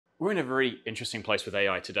We're in a very interesting place with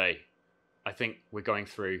AI today. I think we're going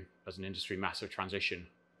through, as an industry, massive transition,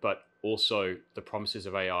 but also the promises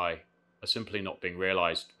of AI are simply not being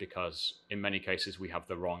realized because in many cases we have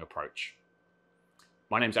the wrong approach.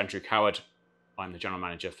 My name's Andrew Coward. I'm the General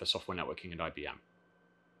Manager for Software Networking at IBM.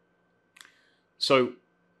 So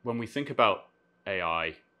when we think about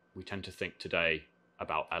AI, we tend to think today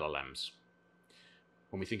about LLMs.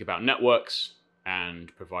 When we think about networks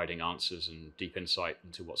and providing answers and deep insight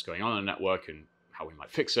into what's going on in a network and how we might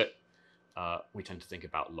fix it, we tend to think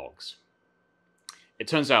about logs. It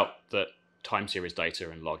turns out that time series data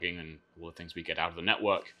and logging and all the things we get out of the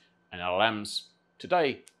network and LLMs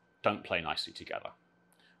today don't play nicely together,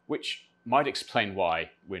 which might explain why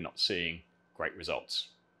we're not seeing great results.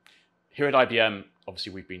 Here at IBM,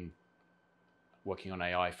 obviously we've been working on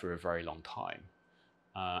AI for a very long time.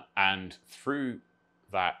 And through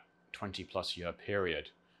that 20+ year period,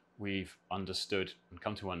 we've understood and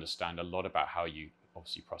come to understand a lot about how you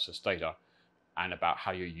obviously process data and about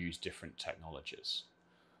how you use different technologies.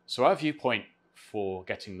 So our viewpoint for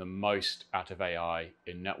getting the most out of AI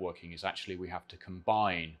in networking is actually we have to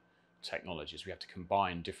combine technologies. We have to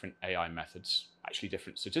combine different AI methods, actually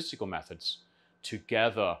different statistical methods,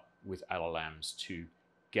 together with LLMs to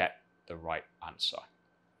get the right answer.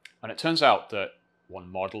 And it turns out that one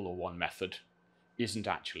model or one method isn't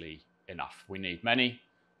actually enough. We need many,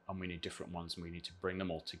 and we need different ones, and we need to bring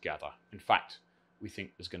them all together. In fact, we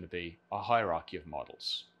think there's going to be a hierarchy of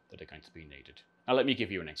models that are going to be needed. Now, let me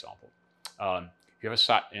give you an example. If you ever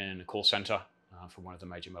sat in a call center for one of the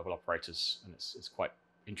major mobile operators, and it's quite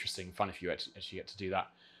interesting and fun if you actually get to do that,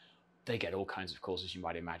 they get all kinds of calls, as you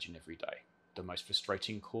might imagine, every day. The most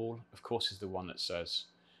frustrating call, of course, is the one that says,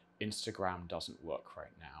 Instagram doesn't work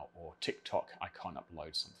right now, or TikTok, I can't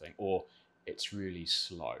upload something, or it's really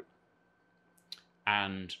slow.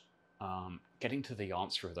 And getting to the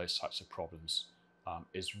answer of those types of problems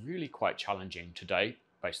is really quite challenging today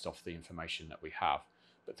based off the information that we have.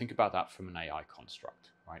 But think about that from an AI construct,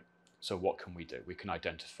 right? So what can we do? We can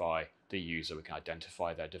identify the user, we can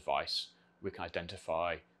identify their device, we can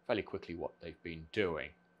identify fairly quickly what they've been doing.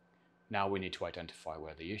 Now we need to identify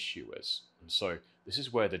where the issue is. And so this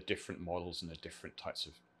is where the different models and the different types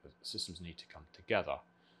of systems need to come together.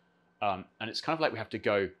 And it's kind of like we have to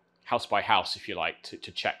go house by house, if you like,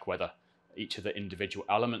 to check whether each of the individual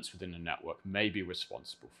elements within the network may be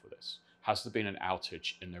responsible for this. Has there been an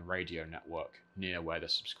outage in the radio network near where the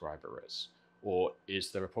subscriber is? Or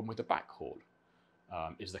is there a problem with the backhaul?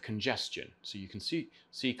 Is there congestion? So you can see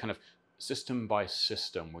kind of system by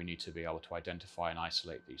system, we need to be able to identify and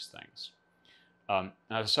isolate these things. And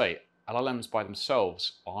as I say, LLMs by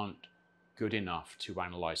themselves aren't good enough to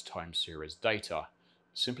analyze time series data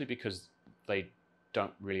simply because they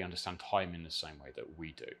don't really understand time in the same way that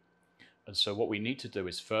we do. And so what we need to do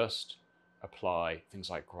is first apply things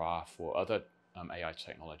like graph or other AI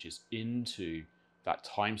technologies into that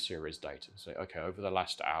time series data and say, okay, over the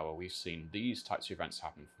last hour, we've seen these types of events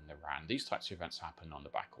happen from the RAN, these types of events happen on the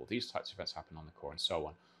backhaul, these types of events happen on the core, and so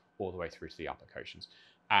on, all the way through to the applications.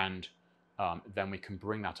 And then we can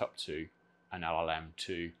bring that up to an LLM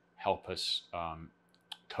to help us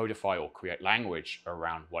codify or create language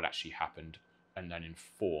around what actually happened and then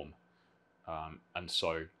inform. And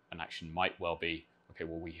so an action might well be, okay,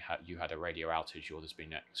 well, you had a radio outage, or there's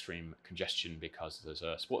been extreme congestion because there's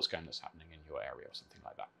a sports game that's happening in your area or something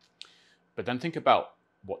like that. But then think about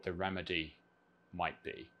what the remedy might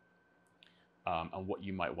be and what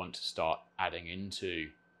you might want to start adding into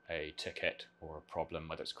a ticket or a problem,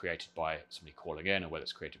 whether it's created by somebody calling in or whether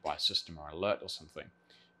it's created by a system or an alert or something,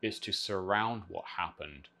 is to surround what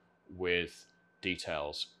happened with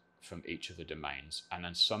details from each of the domains and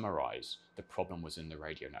then summarize the problem was in the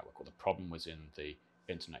radio network, or the problem was in the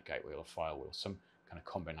internet gateway or file wheel, some kind of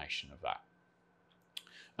combination of that.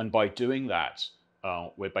 And by doing that,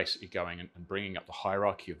 we're basically going and bringing up the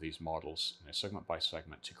hierarchy of these models, segment by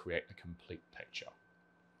segment, to create a complete picture.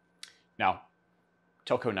 Now,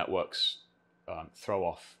 telco networks throw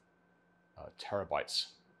off terabytes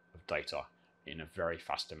of data in a very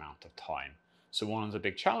fast amount of time. So one of the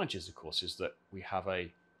big challenges, of course, is that we have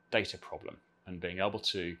a data problem, and being able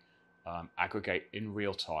to aggregate in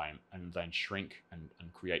real time and then shrink and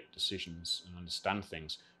create decisions and understand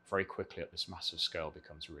things very quickly at this massive scale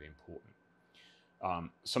becomes really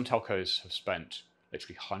important. Some telcos have spent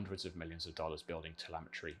literally hundreds of millions of dollars building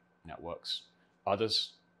telemetry networks.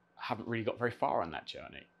 Others haven't really got very far on that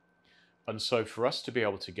journey. And so for us to be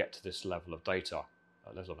able to get to this level of data,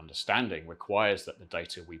 level of understanding, requires that the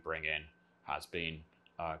data we bring in has been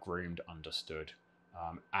groomed, understood,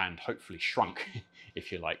 and hopefully shrunk,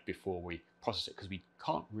 if you like, before we process it, because we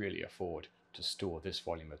can't really afford to store this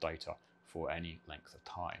volume of data for any length of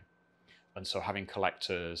time. And so having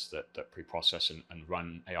collectors that pre-process and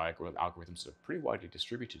run AI algorithms that are pretty widely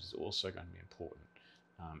distributed is also going to be important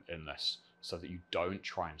in this, so that you don't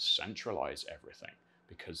try and centralize everything,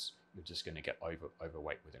 because you're just going to get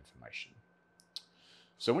overweight with information.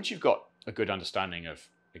 So once you've got a good understanding of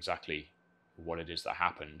exactly what it is that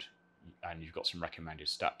happened, and you've got some recommended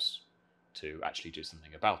steps to actually do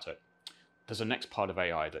something about it, there's a next part of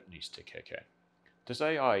AI that needs to kick in. Does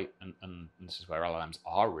AI, and this is where LLMs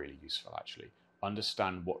are really useful actually,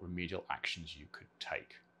 understand what remedial actions you could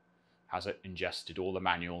take? Has it ingested all the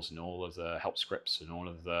manuals and all of the help scripts and all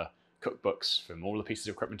of the cookbooks from all the pieces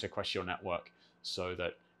of equipment across your network, so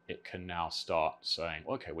that it can now start saying,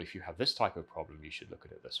 okay, well, if you have this type of problem, you should look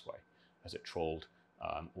at it this way? Has it trawled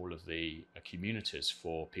all of the communities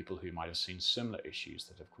for people who might have seen similar issues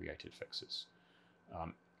that have created fixes?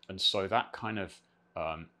 And so that kind of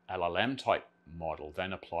LLM type model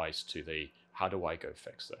then applies to the, how do I go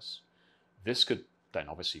fix this? This could then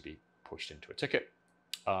obviously be pushed into a ticket,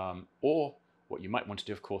 or what you might want to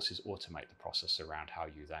do, of course, is automate the process around how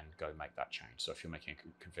you then go make that change. So if you're making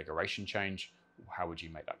a configuration change, how would you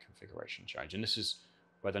make that configuration change? And this is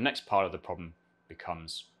where the next part of the problem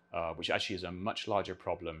becomes, which actually is a much larger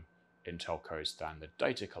problem in telcos than the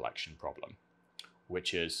data collection problem,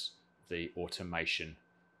 which is the automation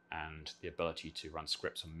and the ability to run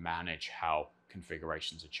scripts and manage how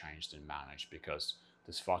configurations are changed and managed, because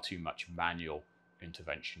there's far too much manual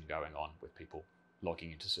intervention going on with people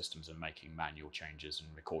logging into systems and making manual changes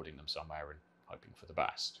and recording them somewhere and hoping for the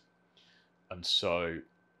best. And so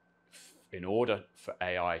in order for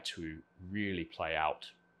AI to really play out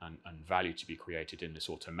and value to be created in this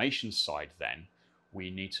automation side, then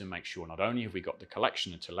we need to make sure not only have we got the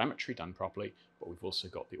collection and telemetry done properly, but we've also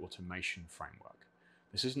got the automation framework.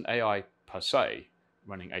 This isn't AI per se.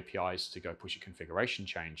 Running APIs to go push a configuration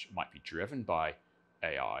change might be driven by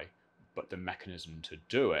AI, but the mechanism to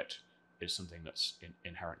do it is something that's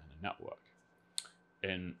inherent in the network.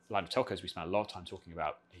 In line of telcos, we spend a lot of time talking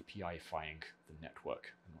about API-ifying the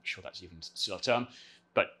network. I'm not sure that's even still a term,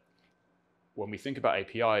 but when we think about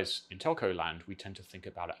APIs in telco land, we tend to think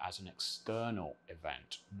about it as an external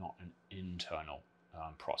event, not an internal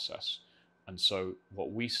process. And so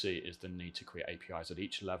what we see is the need to create APIs at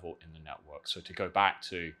each level in the network. So to go back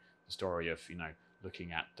to the story of,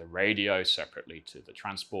 looking at the radio separately to the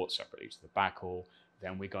transport, separately to the backhaul,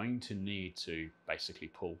 then we're going to need to basically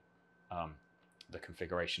pull the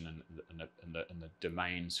configuration and the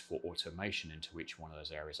domains for automation into each one of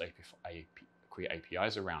those areas, create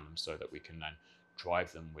APIs around them, so that we can then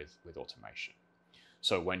drive them with automation.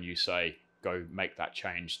 So when you say, go make that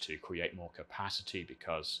change to create more capacity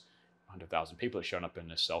because 100,000 people have shown up in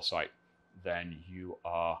this cell site, then you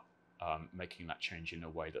are making that change in a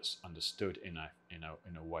way that's understood in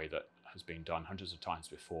a way that has been done hundreds of times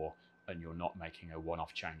before, and you're not making a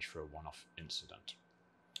one-off change for a one-off incident.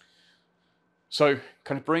 So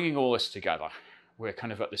kind of bringing all this together, we're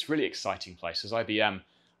kind of at this really exciting place. As IBM,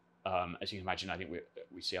 as you can imagine, I think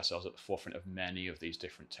we see ourselves at the forefront of many of these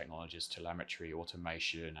different technologies: telemetry,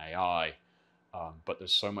 automation, AI, but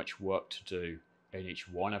there's so much work to do in each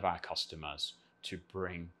one of our customers to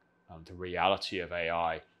bring the reality of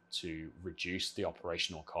AI to reduce the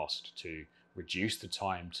operational cost, to reduce the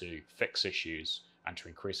time to fix issues, and to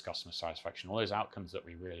increase customer satisfaction, all those outcomes that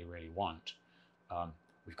we really, really want.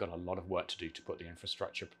 We've got a lot of work to do to put the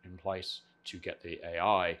infrastructure in place to get the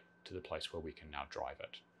AI to the place where we can now drive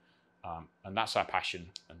it. And that's our passion,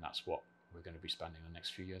 and that's what we're going to be spending the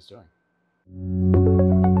next few years doing.